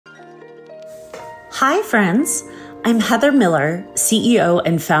Hi, friends. I'm Heather Miller, CEO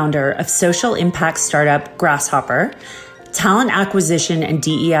and founder of social impact startup Grasshopper, talent acquisition and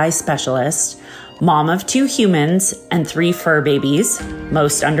DEI specialist, mom of 2 humans and 3 fur babies,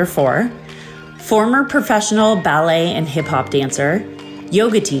 most under 4, former professional ballet and hip hop dancer,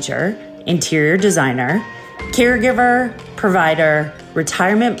 yoga teacher, interior designer, caregiver, provider,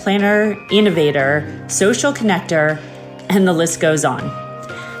 retirement planner, innovator, social connector, and the list goes on.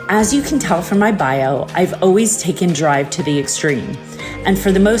 As you can tell from my bio, I've always taken drive to the extreme, and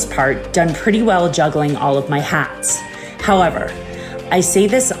for the most part, done pretty well juggling all of my hats. However, I say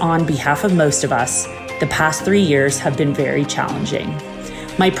this on behalf of most of us, the past 3 years have been very challenging.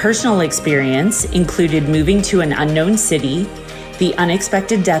 My personal experience included moving to an unknown city, the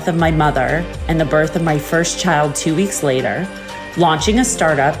unexpected death of my mother, and the birth of my first child 2 weeks later, launching a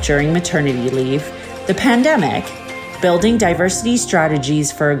startup during maternity leave, the pandemic, building diversity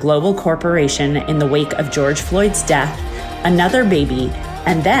strategies for a global corporation in the wake of George Floyd's death, another baby,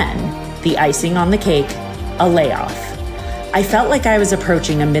 and then, the icing on the cake, a layoff. I felt like I was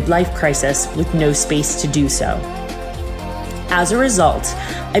approaching a midlife crisis with no space to do so. As a result,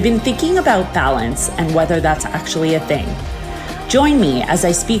 I've been thinking about balance and whether that's actually a thing. Join me as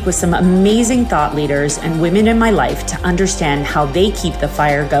I speak with some amazing thought leaders and women in my life to understand how they keep the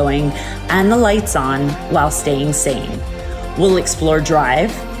fire going and the lights on while staying sane. We'll explore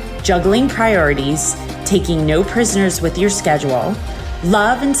drive, juggling priorities, taking no prisoners with your schedule,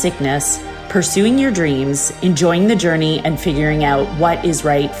 love and sickness, pursuing your dreams, enjoying the journey, and figuring out what is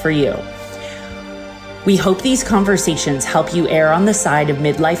right for you. We hope these conversations help you err on the side of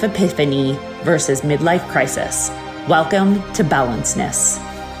midlife epiphany versus midlife crisis. Welcome to Balanceness.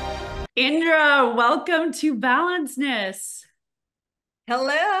 Indra, welcome to Balanceness.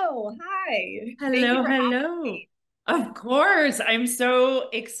 Hello. Hi. Hello. Of course. I'm so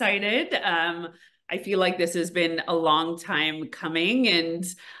excited. I feel like this has been a long time coming, and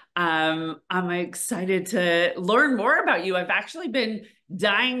I'm excited to learn more about you. I've actually been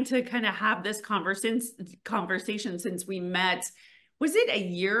dying to kind of have this conversation since we met. Was it a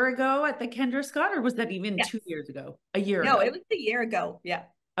year ago at the Kendra Scott, or was that even 2 years ago? A year ago? No, it was a year ago. Yeah.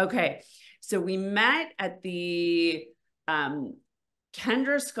 Okay. So we met at the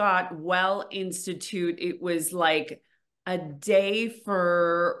Kendra Scott Well Institute. It was like a day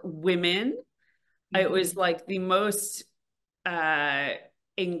for women. It was like the most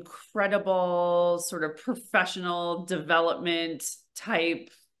incredible sort of professional development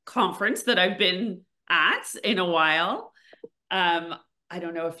type conference that I've been at in a while. I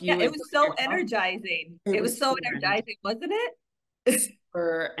don't know if you. Yeah, it was so energizing. It was so energizing, wasn't it?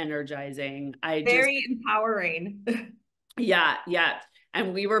 Super energizing. Very empowering. Yeah.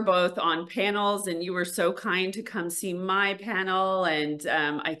 And we were both on panels, and you were so kind to come see my panel. And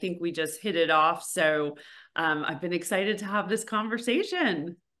I think we just hit it off. So I've been excited to have this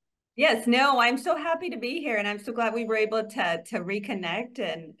conversation. Yes, no, I'm so happy to be here, and I'm so glad we were able to reconnect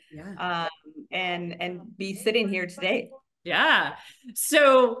and be sitting here today. Yeah.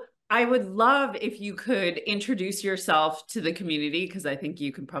 So I would love if you could introduce yourself to the community, because I think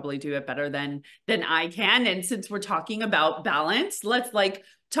you can probably do it better than I can. And since we're talking about balance, let's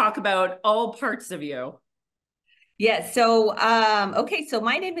talk about all parts of you. Yeah. So, okay. So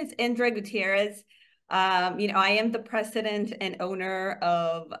my name is Indra Gutiérrez. I am the president and owner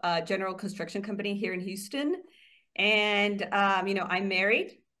of a general construction company here in Houston. And, I'm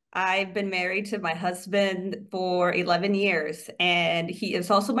married. I've been married to my husband for 11 years, and he is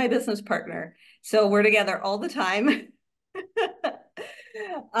also my business partner. So we're together all the time.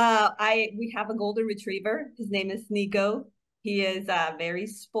 We have a golden retriever. His name is Nico. He is very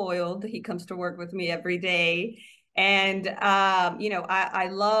spoiled. He comes to work with me every day. And, I'm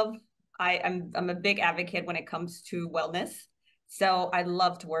a big advocate when it comes to wellness. So I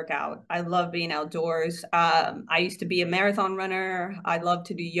love to work out. I love being outdoors. I used to be a marathon runner. I love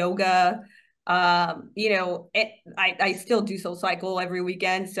to do yoga. I still do SoulCycle every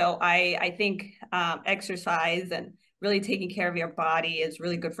weekend. So I think exercise and really taking care of your body is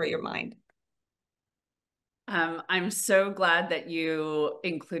really good for your mind. I'm so glad that you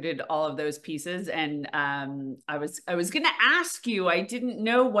included all of those pieces. And I was going to ask you, I didn't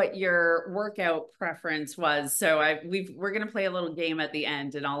know what your workout preference was. So we're going to play a little game at the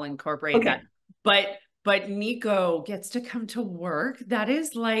end, and I'll incorporate that. But Nico gets to come to work. That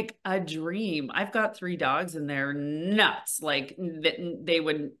is like a dream. I've got 3 dogs, and they're nuts. Like they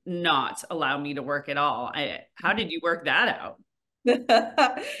would not allow me to work at all. How did you work that out?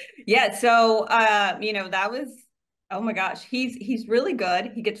 Yeah. So, that was, oh my gosh, he's really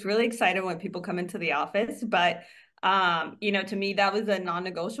good. He gets really excited when people come into the office, but To me, that was a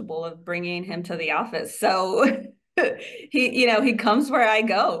non-negotiable of bringing him to the office. So he comes where I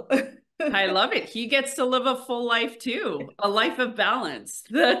go. I love it. He gets to live a full life too, a life of balance.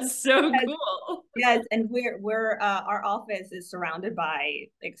 That's so Yes, cool. yes, and we're our office is surrounded by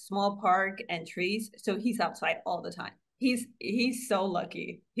like small park and trees, so he's outside all the time. He's so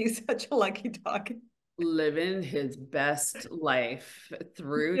lucky. He's such a lucky dog. Living his best life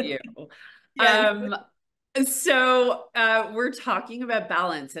through you. Yes. Um, we're talking about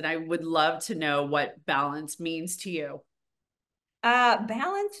balance, and I would love to know what balance means to you.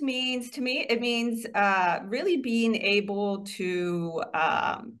 Balance means to me, it means really being able to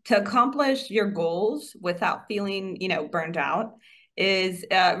accomplish your goals without feeling, burned out, is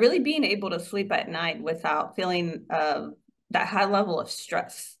really being able to sleep at night without feeling that high level of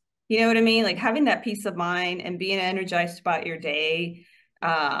stress. You know what I mean? Like having that peace of mind and being energized about your day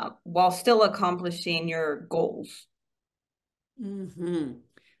while still accomplishing your goals. Hmm.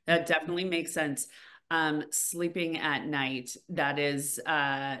 That definitely makes sense. Sleeping at night, that is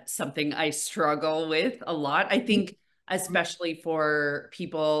something I struggle with a lot. I think, especially for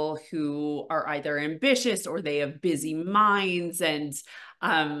people who are either ambitious or they have busy minds and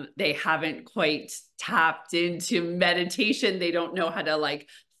they haven't quite tapped into meditation. They don't know how to like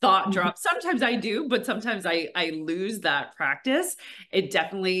thought drop. Sometimes I do, but sometimes I lose that practice. It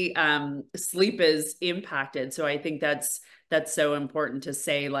definitely sleep is impacted. So I think that's so important to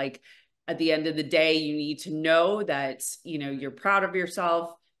say, like, at the end of the day, you need to know that, you're proud of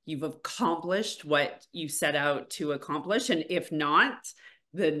yourself, you've accomplished what you set out to accomplish, and if not,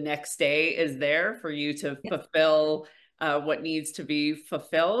 the next day is there for you to fulfill what needs to be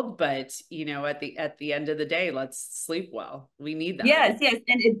fulfilled. But at the end of the day, let's sleep well. We need that. Yes, yes,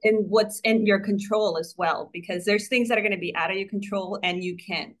 and what's in your control as well, because there's things that are going to be out of your control, and you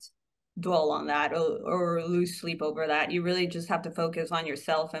can't dwell on that or lose sleep over that. You really just have to focus on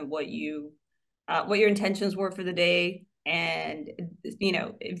yourself and what your intentions were for the day, and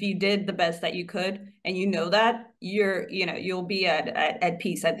if you did the best that you could, and that you'll be at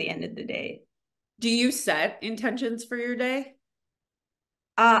peace at the end of the day. Do you set intentions for your day?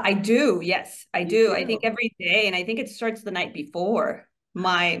 I do. Yes, I You do. I think do. every day, and I think it starts the night before.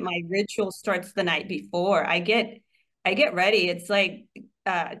 My ritual starts the night before. I get ready. It's like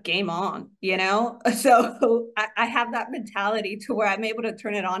game on, you know? So I have that mentality to where I'm able to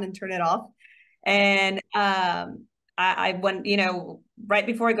turn it on and turn it off. And I when, right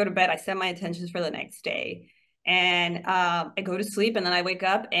before I go to bed, I set my intentions for the next day. And I go to sleep, and then I wake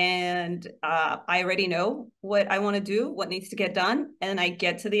up, and I already know what I want to do, what needs to get done. And I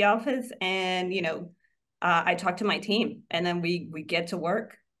get to the office, and I talk to my team, and then we get to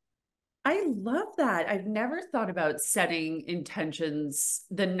work. I love that. I've never thought about setting intentions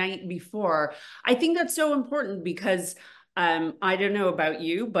the night before. I think that's so important because I don't know about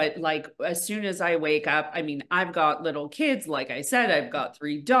you, but like as soon as I wake up, I mean, I've got little kids, like I said, I've got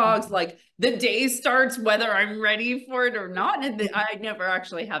three dogs, like the day starts whether I'm ready for it or not. And I never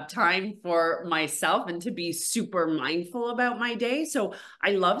actually have time for myself and to be super mindful about my day. So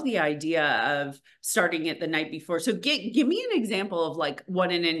I love the idea of starting it the night before. So give me an example of like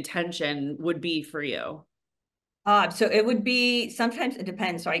what an intention would be for you. So it would be, sometimes it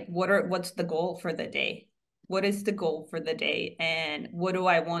depends. Like what's the goal for the day? What is the goal for the day? And what do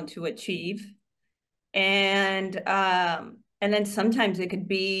I want to achieve? And then sometimes it could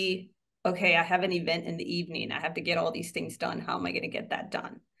be, okay, I have an event in the evening. I have to get all these things done. How am I going to get that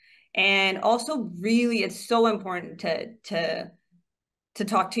done? And also really it's so important to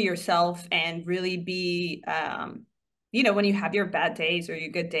talk to yourself and really be when you have your bad days or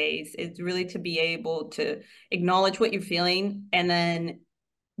your good days, it's really to be able to acknowledge what you're feeling, and then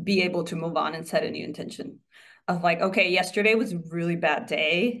be able to move on and set a new intention of like, okay, yesterday was a really bad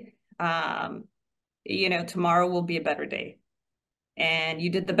day. Tomorrow will be a better day, and you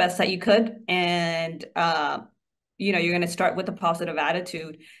did the best that you could. And you're going to start with a positive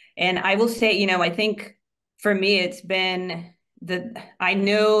attitude. And I will say, I think for me it's been the I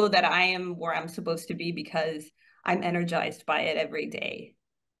know that I am where I'm supposed to be because I'm energized by it every day.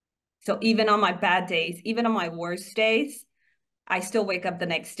 So even on my bad days, even on my worst days, I still wake up the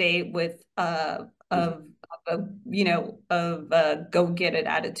next day with of go get it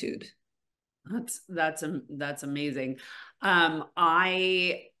attitude. That's amazing.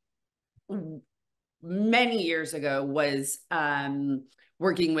 I many years ago was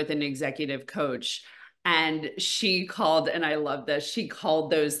working with an executive coach, and she called, and I love this, she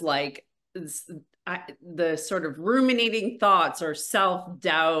called those like the sort of ruminating thoughts or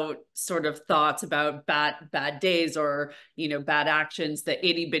self-doubt sort of thoughts about bad days or, bad actions, the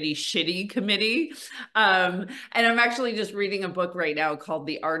itty bitty shitty committee. And I'm actually just reading a book right now called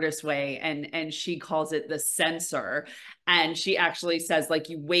The Artist Way, and she calls it the censor. And she actually says, like,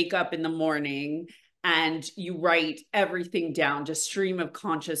 you wake up in the morning and you write everything down, just stream of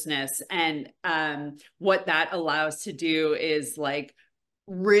consciousness. And what that allows to do is like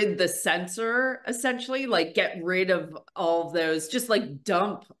rid the censor, essentially, like get rid of all of those, just like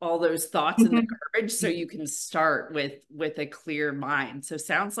dump all those thoughts in the garbage so you can start with a clear mind. So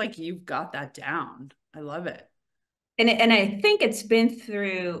sounds like you've got that down. I love it. And I think it's been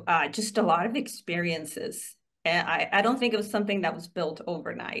through just a lot of experiences. And I don't think it was something that was built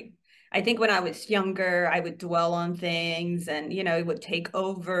overnight. I think when I was younger, I would dwell on things and, it would take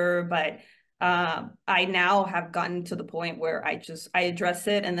over. But I now have gotten to the point where I address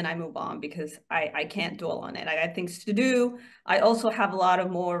it and then I move on because I can't dwell on it. I got things to do. I also have a lot of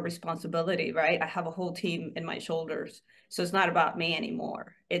more responsibility, right? I have a whole team in my shoulders. So it's not about me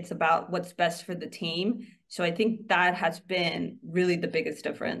anymore. It's about what's best for the team. So I think that has been really the biggest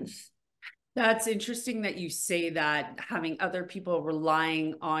difference. That's interesting that you say that, having other people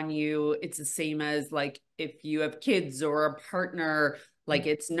relying on you. It's the same as like if you have kids or a partner, like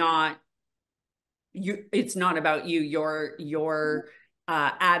it's not about you. Your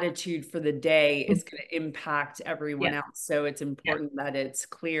attitude for the day is going to impact everyone Yeah. else. So it's Yeah. important that it's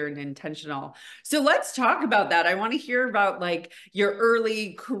clear and intentional. So let's talk about that. I want to hear about like your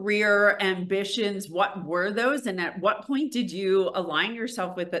early career ambitions. What were those, and at what point did you align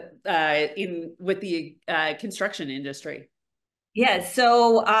yourself with the construction industry? Yeah.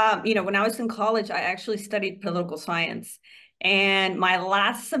 So, when I was in college, I actually studied political science. And my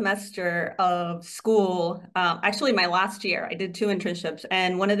last semester of school, actually my last year, I did two internships.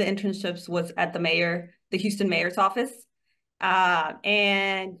 And one of the internships was at the Houston mayor's office.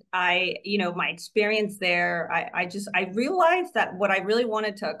 And my experience there, I realized that what I really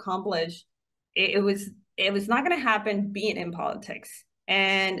wanted to accomplish, it was not going to happen being in politics.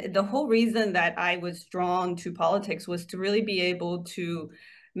 And the whole reason that I was drawn to politics was to really be able to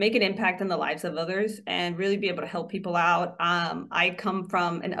make an impact in the lives of others and really be able to help people out. I come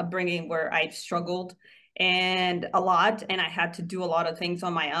from an upbringing where I struggled and a lot, and I had to do a lot of things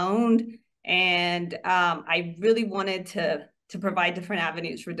on my own. And I really wanted to provide different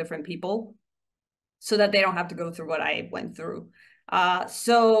avenues for different people so that they don't have to go through what I went through.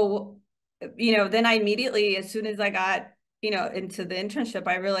 So, then I immediately, as soon as I got, into the internship,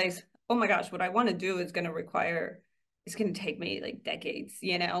 I realized, oh my gosh, what I want to do is going to it's going to take me like decades.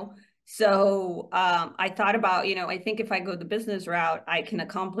 So I thought about, I think if I go the business route, I can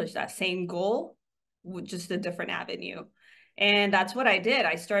accomplish that same goal with just a different avenue. And that's what I did.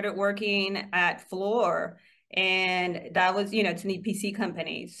 I started working at Floor, and that was, it's an EPC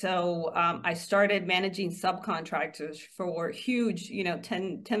company. So I started managing subcontractors for huge,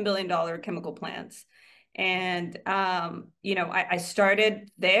 $10 billion chemical plants. And, I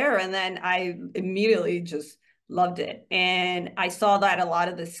started there, and then I immediately just loved it. And I saw that a lot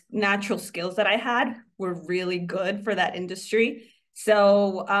of the natural skills that I had were really good for that industry.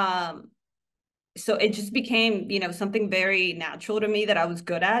 So it just became, something very natural to me that I was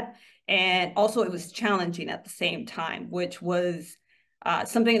good at. And also it was challenging at the same time, which was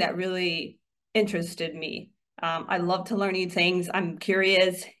something that really interested me. I love to learn new things. I'm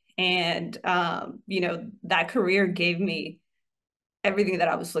curious. And, that career gave me everything that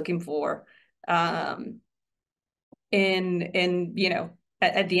I was looking for at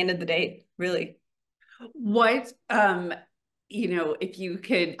the end of the day, really. What if you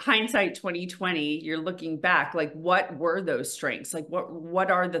could hindsight 2020, you're looking back, like what were those strengths? Like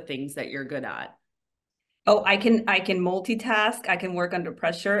what are the things that you're good at? Oh, I can multitask, I can work under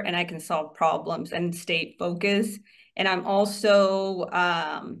pressure, and I can solve problems and stay focused. And I'm also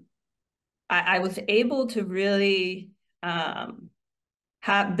I was able to really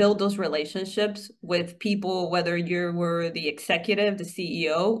build those relationships with people, whether you were the executive, the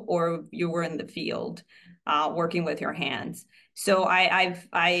CEO, or you were in the field working with your hands. So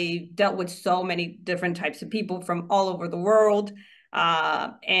I dealt with so many different types of people from all over the world.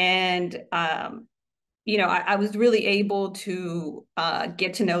 And I was really able to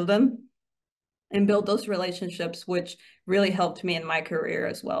get to know them and build those relationships, which really helped me in my career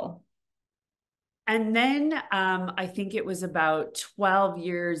as well. And then I think it was about 12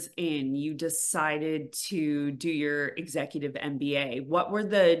 years in, you decided to do your executive MBA. What were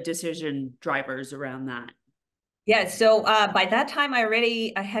the decision drivers around that? Yeah, so by that time, I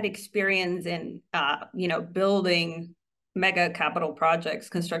had experience in building mega capital projects,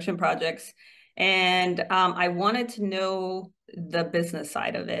 construction projects, And I wanted to know the business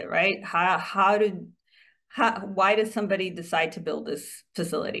side of it, right? Why does somebody decide to build this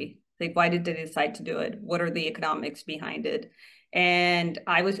facility? Like, why did they decide to do it? What are the economics behind it? And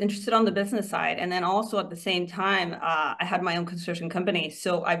I was interested on the business side. And then also at the same time, I had my own construction company.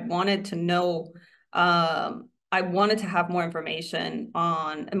 So I wanted to know, I wanted to have more information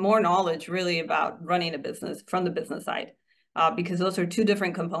on and more knowledge really about running a business from the business side. Because those are two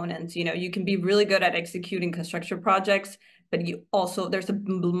different components. You know, you can be really good at executing construction projects, but you also, there's a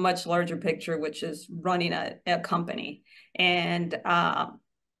much larger picture, which is running a company. And that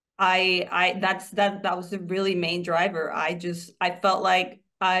was the really main driver. I felt like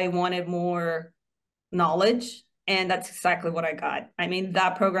I wanted more knowledge, and that's exactly what I got. I mean,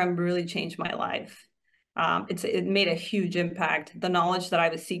 that program really changed my life. It made a huge impact. The knowledge that I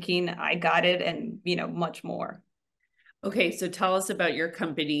was seeking, I got it, and much more. Okay, so tell us about your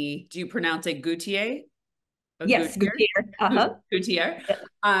company. Do you pronounce it Gutier? Yes, Gutier? Gutier.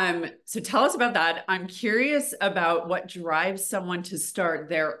 Gutier. So tell us about that. I'm curious about what drives someone to start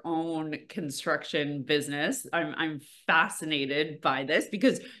their own construction business. I'm fascinated by this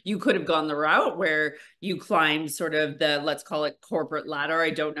because you could have gone the route where you climbed sort of the, let's call it corporate ladder.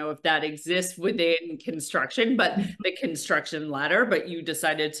 I don't know if that exists within construction, but the construction ladder, but you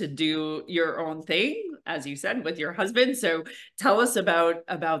decided to do your own thing, as you said, with your husband. So tell us about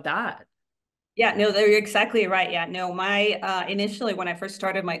that. Yeah, no, you're exactly right. Yeah, no, my initially when I first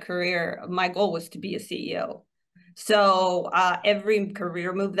started my career, my goal was to be a CEO. So every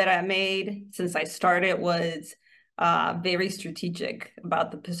career move that I made since I started was very strategic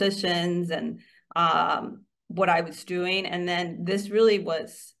about the positions and what I was doing. And then this really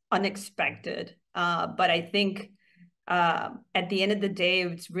was unexpected. But I think at the end of the day,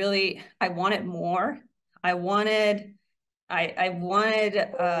 it's really, I wanted more. I wanted, I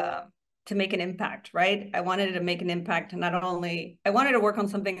wanted to make an impact, right? I wanted to make an impact. And not only, I wanted to work on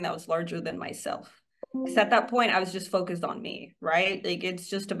something that was larger than myself. Because at that point, I was just focused on me, right? Like it's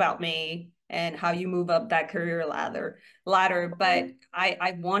just about me and how you move up that career ladder. But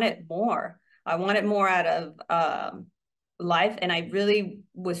I wanted more. I wanted more out of life. And I really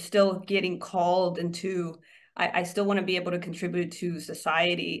was still getting called into, I still want to be able to contribute to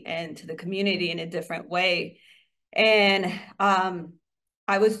society and to the community in a different way. And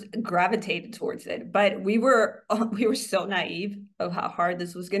I was gravitated towards it, but we were so naive of how hard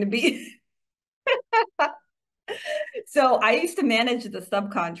this was going to be. So I used to manage the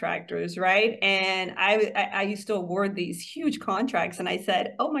subcontractors, right? And I used to award these huge contracts, and I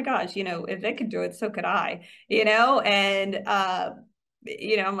said, "Oh my gosh, if they could do it, so could I." And I'm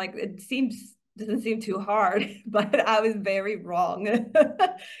like, doesn't seem too hard, but I was very wrong.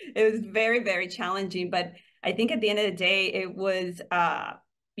 It was very, very challenging, but I think at the end of the day, it was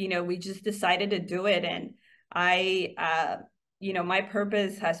we just decided to do it, and my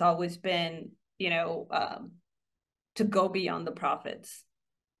purpose has always been, to go beyond the profits,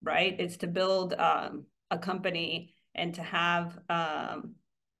 right? It's to build a company and to have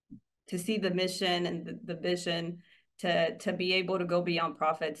to see the mission and the vision to be able to go beyond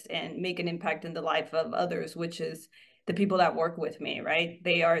profits and make an impact in the life of others, which is the people that work with me, right?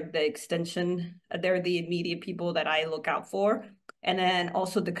 They are the extension, they're the immediate people that I look out for, and then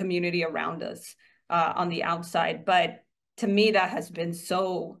also the community around us on the outside. But to me, that has been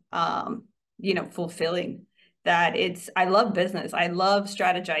so fulfilling. I love business. I love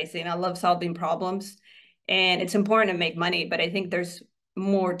strategizing. I love solving problems. And it's important to make money, but I think there's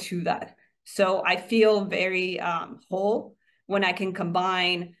more to that. So I feel very whole when I can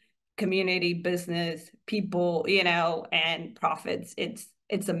combine community, business, people, and profits.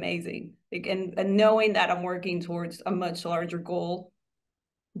 It's amazing. And knowing that I'm working towards a much larger goal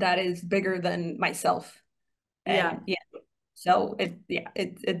that is bigger than myself. And so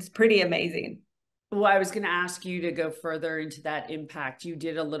it's pretty amazing. Well, I was going to ask you to go further into that impact. You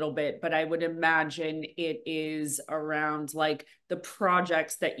did a little bit, but I would imagine it is around like the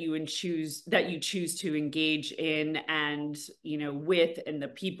projects that you choose to engage in, and with, and the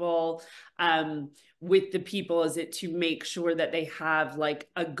people. With the people, is it to make sure that they have like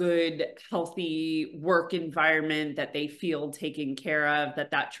a good, healthy work environment, that they feel taken care of,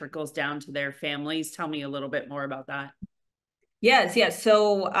 that trickles down to their families? Tell me a little bit more about that. Yes.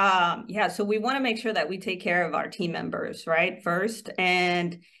 So, so we want to make sure that we take care of our team members, right, first.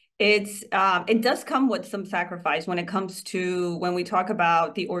 And it does come with some sacrifice when it comes to when we talk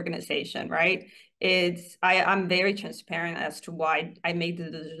about the organization, right? I'm very transparent as to why I made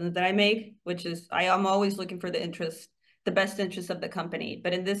the decisions that I make, which is I am always looking for the best interest of the company.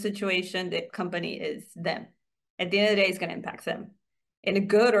 But in this situation, the company is them. At the end of the day, it's going to impact them. in a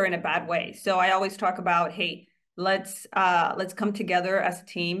good or in a bad way. So I always talk about, hey, let's come together as a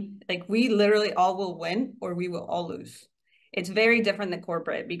team. Like we literally all will win or we will all lose. It's very different than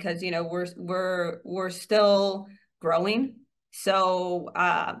corporate because, you know, we're still growing. So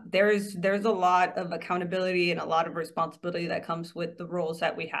there's a lot of accountability and a lot of responsibility that comes with the roles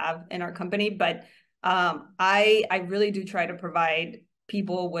that we have in our company. But I really do try to provide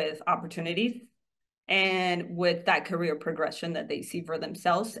people with opportunities and with that career progression that they see for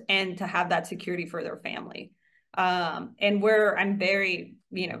themselves and to have that security for their family. And I'm very,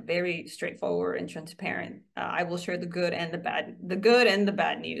 you know, very straightforward and transparent. I will share the good and the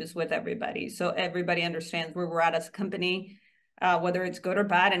bad news with everybody. So everybody understands where we're at as a company, whether it's good or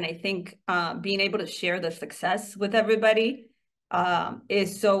bad. And I think being able to share the success with everybody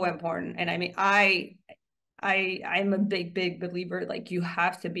is so important. And I mean, I'm a big believer, like you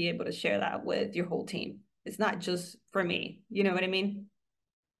have to be able to share that with your whole team. It's not just for me. You know what I mean?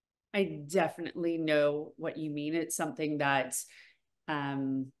 I definitely know what you mean. It's something that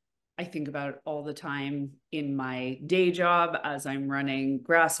I think about all the time in my day job as I'm running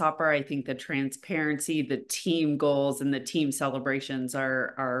Grasshopper. I think the transparency, the team goals, and the team celebrations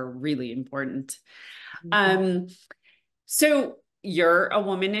are really important. So you're a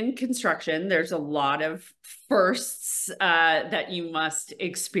woman in construction. There's a lot of firsts that you must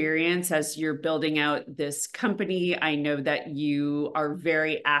experience as you're building out this company. I know that you are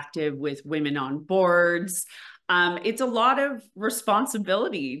very active with women on boards. It's a lot of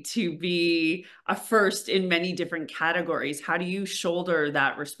responsibility to be a first in many different categories. How do you shoulder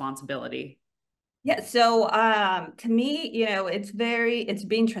that responsibility? Yeah, so to me, you know, it's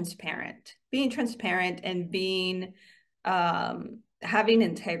being transparent and being having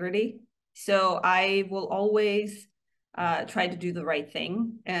integrity. So I will always try to do the right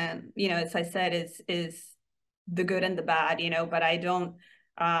thing. And, you know, as I said, is the good and the bad, you know, but I don't,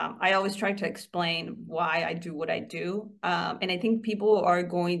 I always try to explain why I do what I do. And I think people are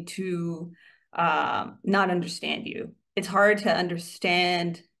going to not understand you. It's hard to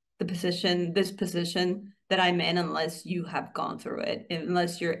understand this position that I'm in, unless you have gone through it,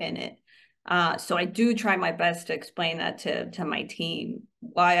 unless you're in it. So I do try my best to explain that to my team,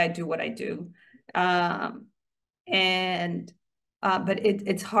 why I do what I do. And but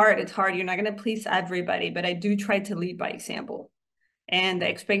it's hard. It's hard. You're not going to please everybody, but I do try to lead by example. And the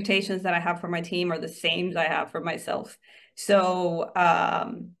expectations that I have for my team are the same as I have for myself. So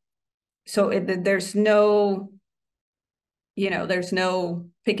there's no, you know, there's no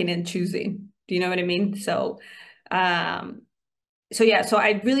picking and choosing. Do you know what I mean? So yeah, so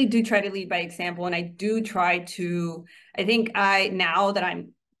I really do try to lead by example, and I do try to, I think now that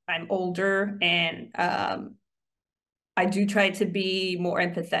I'm older, and I do try to be more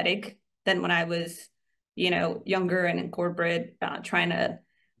empathetic than when I was, you know, younger and in corporate, trying to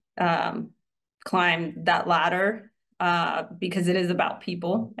climb that ladder, because it is about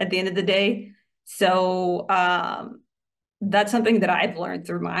people at the end of the day. So that's something that I've learned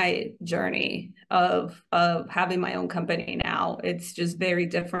through my journey of having my own company now. It's just very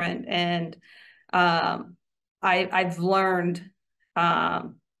different, and I've learned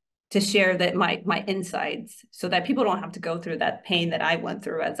to share that my insights, so that people don't have to go through that pain that I went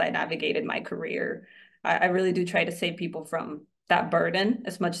through as I navigated my career. I really do try to save people from that burden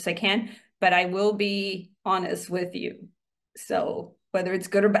as much as I can, but I will be honest with you. So whether it's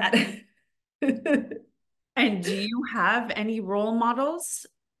good or bad. And do you have any role models?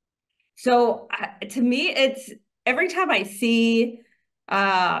 So to me, it's every time I see,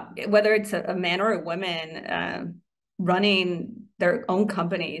 whether it's a man or a woman running their own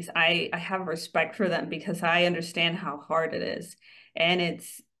companies, I have respect for them because I understand how hard it is. And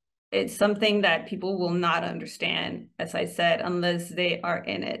it's something that people will not understand, as I said, unless they are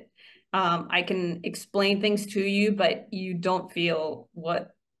in it. I can explain things to you, but you don't feel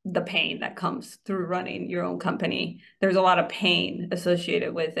the pain that comes through running your own company. There's a lot of pain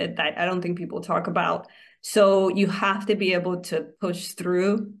associated with it that I don't think people talk about. So you have to be able to push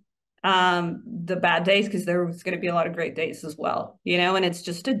through the bad days, because there's going to be a lot of great days as well, you know, and it's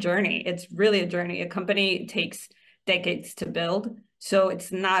just a journey. It's really a journey. A company takes decades to build. So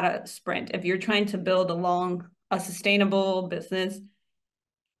it's not a sprint. If you're trying to build a sustainable business,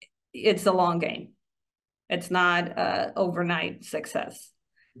 it's a long game. It's not overnight success.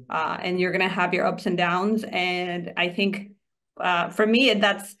 And you're going to have your ups and downs. And I think for me,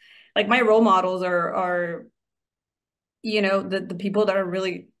 that's like my role models are, you know, the people that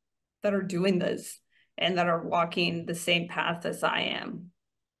are doing this and that are walking the same path as I am.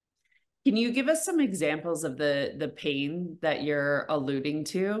 Can you give us some examples of the pain that you're alluding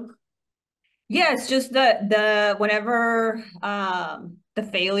to? Yeah, it's just the whenever the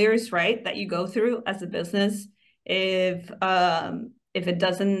failures, right, that you go through as a business, if it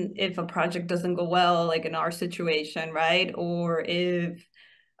doesn't, if a project doesn't go well, like in our situation, right, or if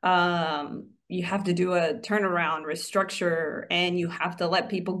you have to do a turnaround, restructure, and you have to let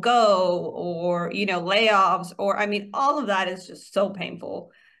people go, or layoffs, or I mean, all of that is just so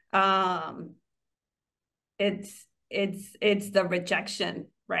painful. Um, it's the rejection,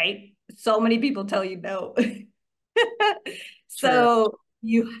 right? So many people tell you no. True. So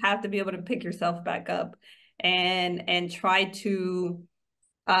you have to be able to pick yourself back up and try to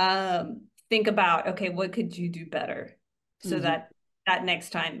think about, okay, what could you do better so Mm-hmm. that that next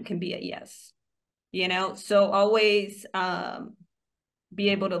time can be a yes. So always be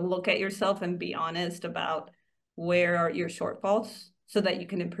able to look at yourself and be honest about where are your shortfalls so that you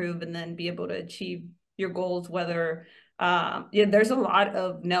can improve and then be able to achieve your goals. Whether yeah, there's a lot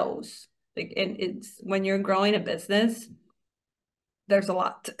of no's, like, and it's when you're growing a business, there's a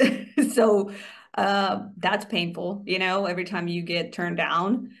lot. So that's painful, every time you get turned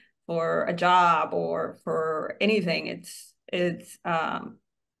down for a job or for anything. It's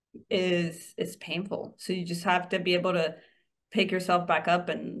painful. So you just have to be able to pick yourself back up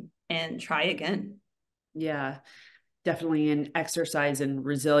and try again. Yeah, definitely an exercise in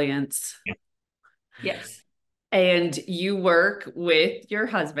resilience. Yes. And you work with your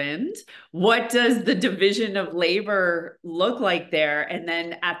husband. What does the division of labor look like there? And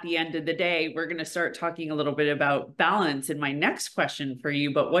then at the end of the day, we're going to start talking a little bit about balance in my next question for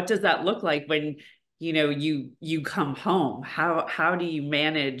you. But what does that look like when you come home? How do you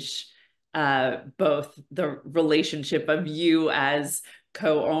manage both the relationship of you as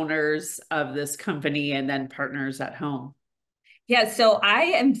co-owners of this company and then partners at home? Yeah, so I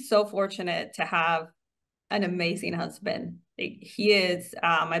am so fortunate to have an amazing husband. Like, he is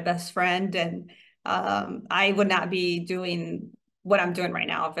my best friend, and I would not be doing what I'm doing right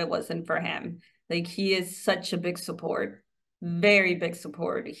now if it wasn't for him. Like, he is such a big support, very big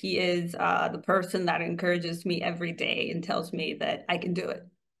support. He is the person that encourages me every day and tells me that I can do it.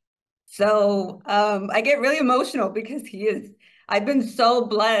 So I get really emotional because he is, I've been so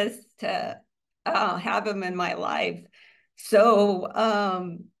blessed to have him in my life. So,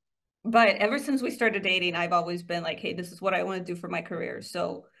 but ever since we started dating, I've always been like, hey, this is what I want to do for my career.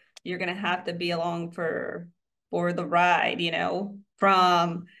 So you're gonna have to be along for the ride,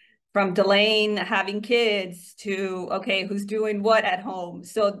 from delaying having kids to, okay, who's doing what at home.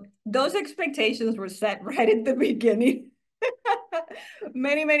 So those expectations were set right at the beginning.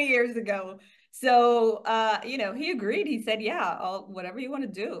 Many, many years ago. So, he agreed. He said, yeah, whatever you want to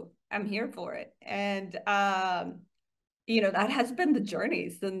do, I'm here for it. And, that has been the journey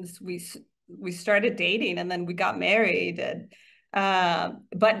since we started dating, and then we got married. And,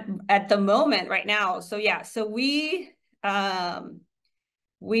 but at the moment right now, so yeah, so we, the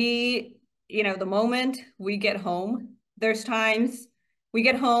moment we get home, there's times we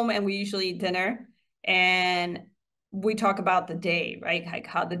get home and we usually eat dinner and we talk about the day, right? Like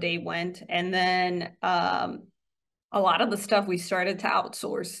how the day went. And then a lot of the stuff we started to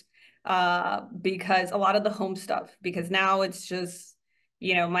outsource, because a lot of the home stuff, because now it's just,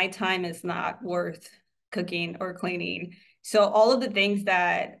 my time is not worth cooking or cleaning. So all of the things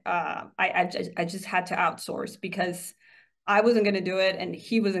that I just had to outsource because I wasn't going to do it and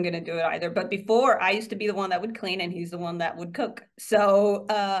he wasn't going to do it either. But before, I used to be the one that would clean and he's the one that would cook. So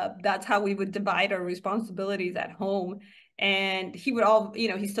that's how we would divide our responsibilities at home. And he would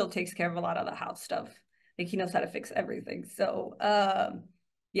he still takes care of a lot of the house stuff. Like, he knows how to fix everything. So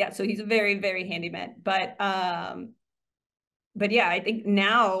yeah, so he's a very, very handy man. But yeah, I think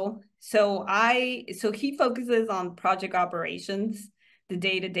now, so he focuses on project operations, the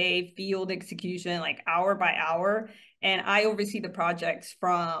day-to-day field execution, like hour by hour. And I oversee the projects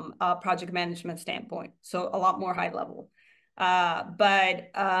from a project management standpoint. So a lot more high level.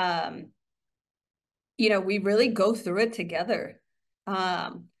 But we really go through it together. I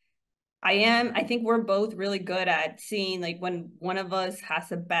think we're both really good at seeing, like, when one of us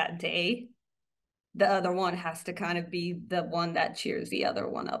has a bad day, the other one has to kind of be the one that cheers the other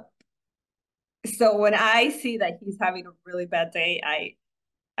one up. So when I see that he's having a really bad day,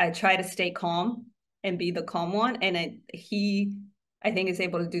 I try to stay calm and be the calm one. And I think is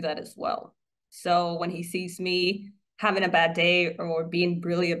able to do that as well. So when he sees me having a bad day or being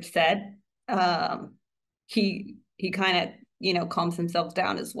really upset, he kind of, calms himself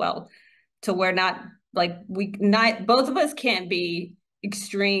down as well, to where not like we not both of us can't be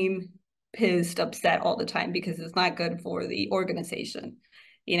extreme pissed, upset all the time, because it's not good for the organization.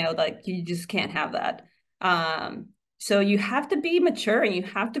 Like, you just can't have that. So you have to be mature and you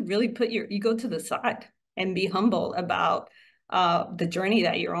have to really put your ego to the side and be humble about the journey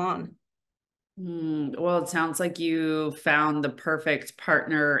that you're on. Well, it sounds like you found the perfect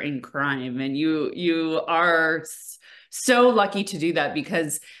partner in crime, and you are so lucky to do that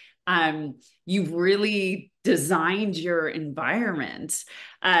because you've really designed your environment.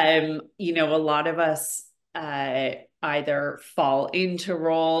 A lot of us either fall into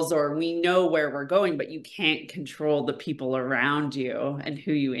roles or we know where we're going, but you can't control the people around you and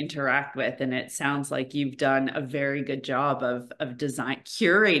who you interact with. And it sounds like you've done a very good job of design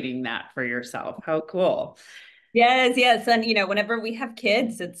curating that for yourself. How cool. Yes, yes. And, whenever we have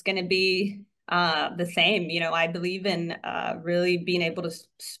kids, it's going to be the same. I believe in really being able to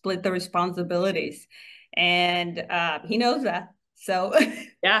split the responsibilities. And he knows that. So,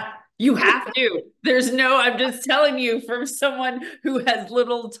 Yeah, you have to. I'm just telling you, from someone who has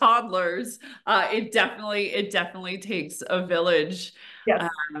little toddlers, it definitely takes a village. yes.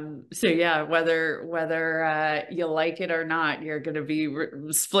 So yeah, whether you like it or not, you're going to be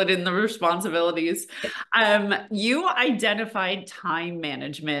split in the responsibilities. You identified time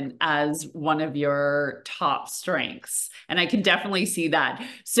management as one of your top strengths, and I can definitely see that.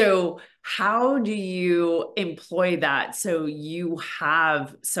 So how do you employ that so you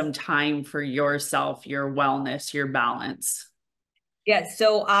have some time for yourself, your wellness, your balance? Yes.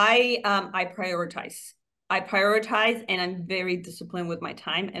 So I prioritize. I prioritize and I'm very disciplined with my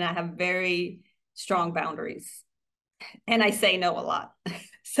time and I have very strong boundaries. And I say no a lot.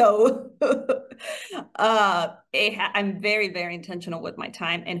 So I'm very, very intentional with my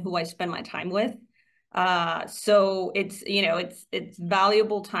time and who I spend my time with. So it's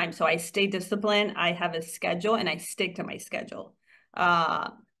valuable time. So I stay disciplined. I have a schedule and I stick to my schedule.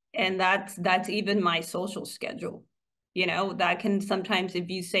 Uh, and that's even my social schedule. That can sometimes, if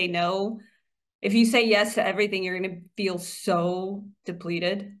you say no, if you say yes to everything, you're going to feel so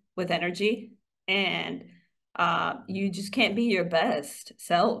depleted with energy. And you just can't be your best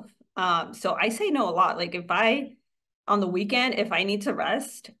self. So I say no a lot. Like on the weekend, if I need to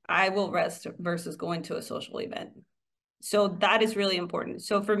rest, I will rest versus going to a social event. So that is really important.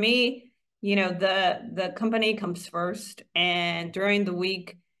 So for me, the company comes first, and during the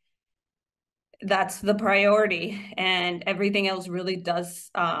week, that's the priority, and everything else really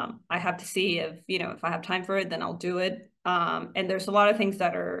does. I have to see if I have time for it, then I'll do it. And there's a lot of things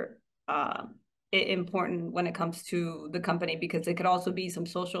that are important when it comes to the company, because it could also be some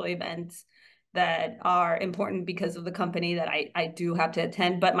social events that are important because of the company that I do have to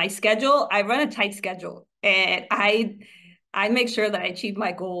attend. But my schedule, I run a tight schedule, and I make sure that I achieve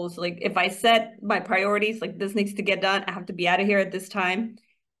my goals. Like if I set my priorities, like this needs to get done, I have to be out of here at this time.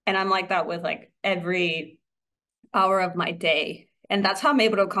 And I'm like that with like every hour of my day. And that's how I'm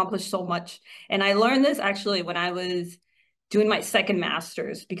able to accomplish so much. And I learned this actually when I was doing my second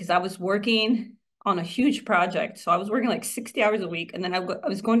master's, because I was working on a huge project. So I was working like 60 hours a week. And then I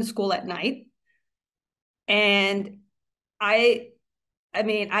was going to school at night. And I, I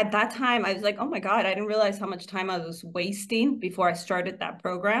mean, at that time, I was like, oh my God, I didn't realize how much time I was wasting before I started that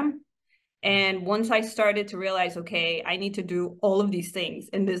program. And once I started to realize, okay, I need to do all of these things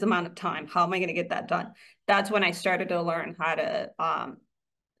in this amount of time. How am I going to get that done? That's when I started to learn how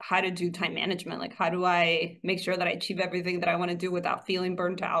to do time management. Like, how do I make sure that I achieve everything that I want to do without feeling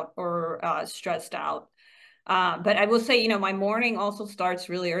burnt out or stressed out? But I will say, my morning also starts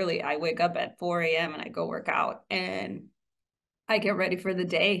really early. I wake up at 4 a.m. and I go work out and I get ready for the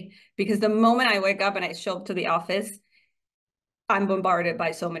day, because the moment I wake up and I show up to the office, I'm bombarded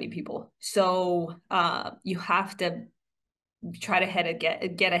by so many people. So you have to try to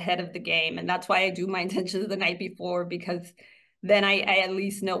get ahead of the game. And that's why I do my intentions the night before, because then I at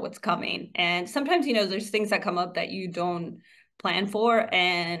least know what's coming. And sometimes, there's things that come up that you don't plan for,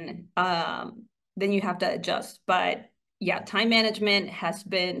 and then you have to adjust. But yeah, time management has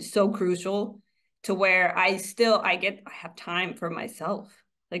been so crucial to where I have time for myself.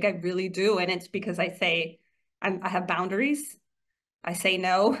 Like I really do. And it's because I have boundaries. I say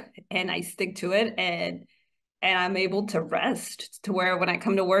no and I stick to it, and I'm able to rest to where when I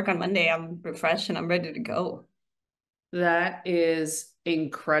come to work on Monday, I'm refreshed and I'm ready to go. That is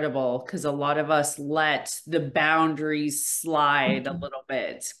incredible, because a lot of us let the boundaries slide a little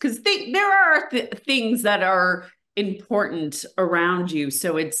bit, because there are things that are important around you.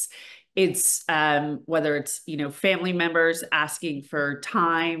 So it's whether it's family members asking for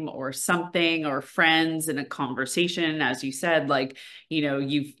time or something, or friends in a conversation, as you said, like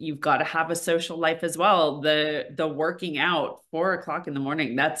you've got to have a social life as well. The working out 4 o'clock in the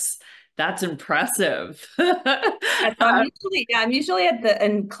morning, that's impressive. Yeah, so I'm usually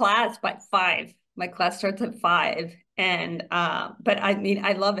in class by 5. My class starts at 5, And but I mean,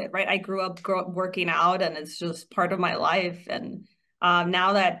 I love it, right? I grew up working out, and it's just part of my life. And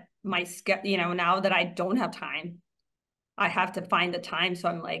now that now that I don't have time, I have to find the time. So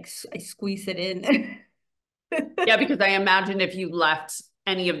I'm like, I squeeze it in. Yeah, because I imagine if you left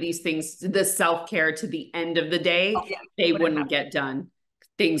any of these things, the self-care to the end of the Oh, day, yeah, they wouldn't wouldn't happen. get done.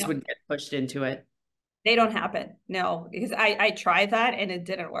 Things No, would get pushed into it. they don't happen. No, because I tried that and it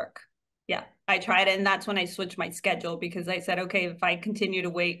didn't work. Yeah, I tried it, and that's when I switched my schedule, because I said, okay, if I continue to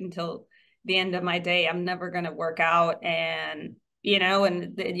wait until the end of my day, I'm never going to work out. And,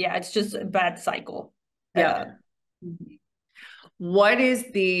 yeah, it's just a bad cycle. Yeah. Mhm. What is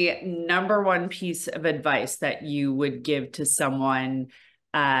the number one piece of advice that you would give to someone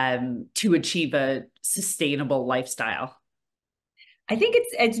to achieve a sustainable lifestyle? I think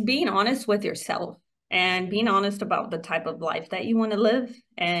it's being honest with yourself and being honest about the type of life that you want to live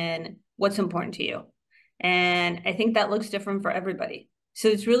and what's important to you. And I think that looks different for everybody. So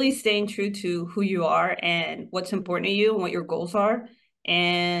it's really staying true to who you are and what's important to you and what your goals are.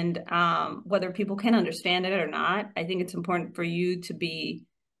 And whether people can understand it or not, I think it's important for you to be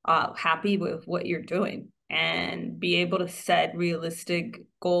happy with what you're doing and be able to set realistic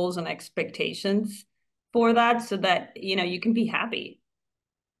goals and expectations for that, so that you can be happy.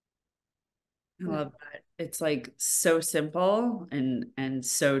 I love that. It's like so simple and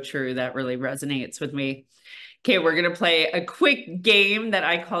so true. That really resonates with me. Okay, we're gonna play a quick game that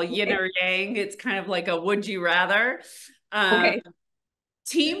I call yin Okay. or yang. It's kind of like a would you rather. Um, Okay.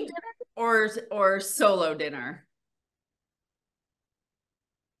 team dinner or solo dinner?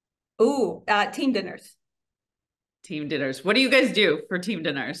 Ooh, team dinners. Team dinners. What do you guys do for team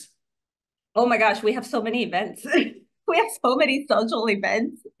dinners? Oh my gosh, we have so many events. We have so many social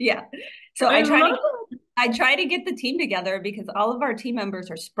events. Yeah. So I love I try to get the team together because all of our team members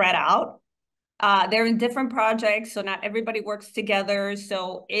are spread out. They're in different projects, so not everybody works together.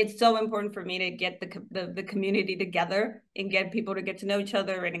 So it's so important for me to get the community together and get people to get to know each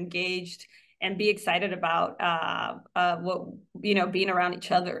other and engaged and be excited about what being around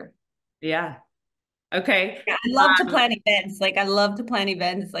each other. Yeah. Okay. Yeah, I love to plan events. Like I love to plan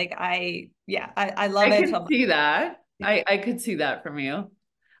events. Like I love I it can so much. see that. I could see that from you.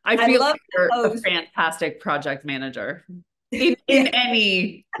 I I feel love like to you're a host. fantastic project manager in Yeah.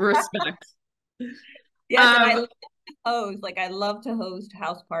 any respect. Yes, and I Um, love to host. Like I love to host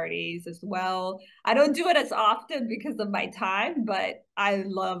house parties as well. I don't do it as often because of my time, but I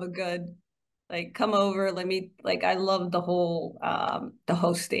love a good like come over, let me like I love the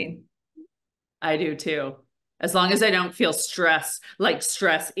hosting. I do too. As long as I don't feel stress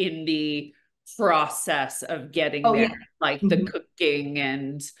in the process of getting Oh there, yeah. like the Mhm. cooking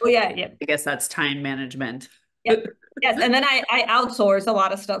and Oh yeah, yeah. I guess that's time management. Yeah. Yes, and then I outsource a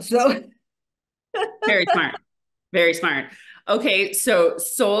lot of stuff. So Very smart. Very smart. Okay, so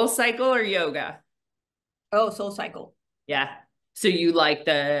soul cycle or yoga? oh, Soul Cycle. Yeah. So you like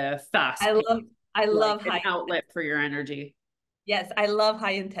the fast I pace, love I like love an high. outlet for your energy. Yes, I love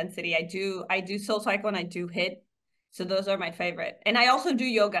high intensity. I do Soul Cycle and I do hit. So those are my favorite. And I also do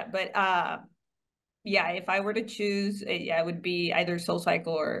yoga, but yeah, if I were to choose, yeah, it would be either Soul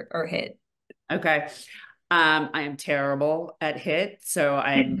Cycle or hit. Okay. I am terrible at hit, so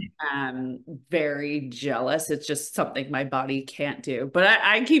I'm very jealous. It's just something my body can't do, but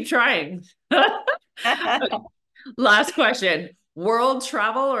I keep trying. Last question. World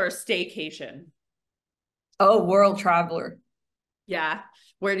travel or staycation? Oh, world traveler. Yeah.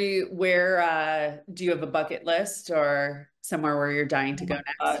 Where do you have a bucket list or somewhere where you're dying to Oh go my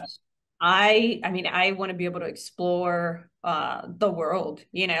next? gosh. I mean, I want to be able to explore the world,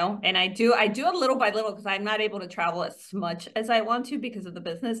 and I do a little by little because I'm not able to travel as much as I want to because of the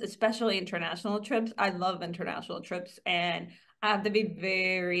business, especially international trips. I love international trips, and I have to be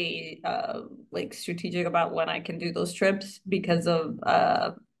very like strategic about when I can do those trips because of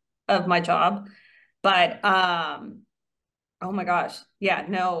my job. But oh my gosh. Yeah,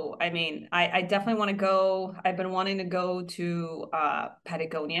 no, I mean, I definitely want to go. I've been wanting to go to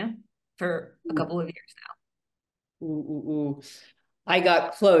Patagonia for a Ooh, couple of years ooh, ooh. I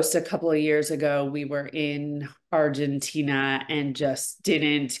got close a couple of years ago. We were in Argentina and just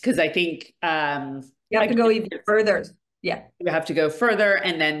didn't because I think You have to again, go even further. Yeah. you have to go further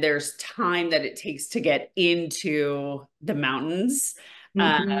and then there's time that it takes to get into the mountains.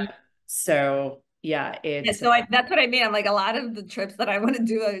 Uh, Hmm. so yeah, Yeah, it's so that's what I mean. I'm like a lot of the trips that I want to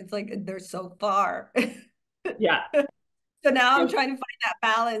do, it's like they're so far. yeah. So now I'm trying to find that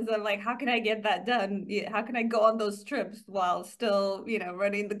balance of like, how can I get that done? Yeah, how can I go on those trips while still,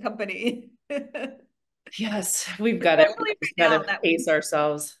 running the company? Yes, we've got it. We Especially just right got now to that pace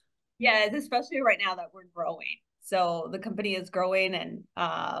ourselves. yeah, especially right now that we're growing. So the company is growing, and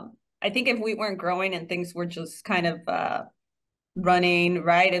I think if we weren't growing and things were just kind of running,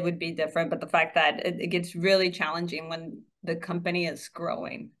 right, it would be different. But the fact that it gets really challenging when the company is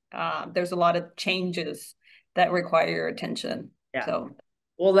growing, there's a lot of changes that require your attention. Yeah. So,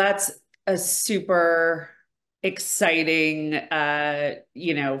 well, that's a super exciting,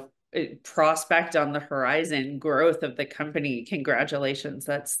 prospect on the horizon, growth of the company. Congratulations.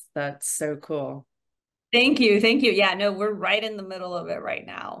 That's so cool. Thank you. Yeah, no, we're right in the middle of it right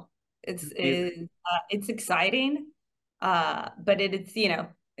now. It's exciting, but it's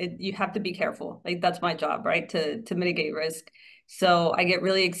you have to be careful. Like, that's my job, right? To mitigate risk. So I get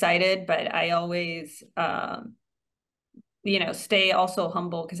really excited, but I always stay also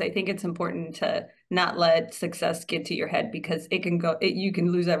humble, because I think it's important to not let success get to your head, because you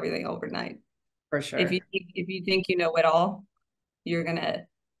can lose everything overnight. For sure. If you think you know it all, you're gonna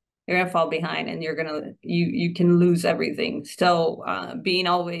fall behind, and you can lose everything. So being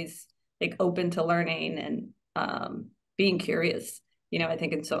always like open to learning, and being curious, I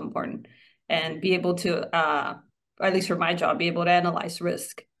think it's so important, and be able to at least for my job, be able to analyze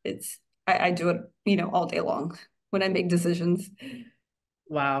risk. I do it, all day long when I make decisions.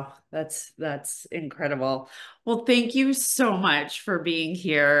 Wow, that's incredible. Well, thank you so much for being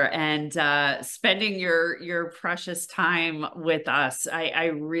here and spending your precious time with us. I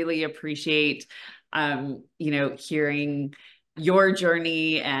really appreciate hearing your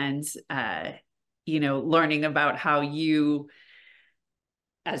journey and learning about how you,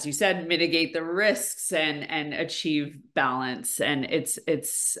 as you said, mitigate the risks and achieve balance. And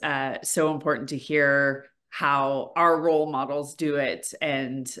it's so important to hear how our role models do it.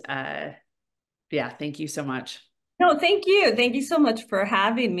 And thank you so much. No, thank you. Thank you so much for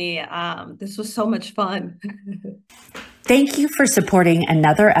having me. This was so much fun. Thank you for supporting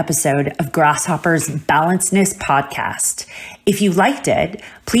another episode of Grasshopper's Balanceness podcast. If you liked it,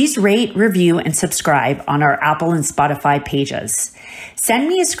 please rate, review, and subscribe on our Apple and Spotify pages. Send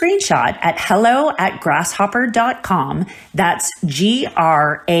me a screenshot at hello@grasshopper.com. That's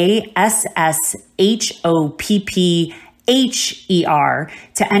GRASSHOPPHER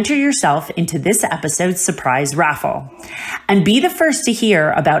to enter yourself into this episode's surprise raffle. And be the first to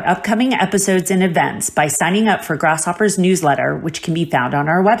hear about upcoming episodes and events by signing up for Grasshopper's newsletter, which can be found on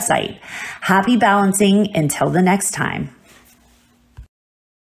our website. Happy balancing until the next time.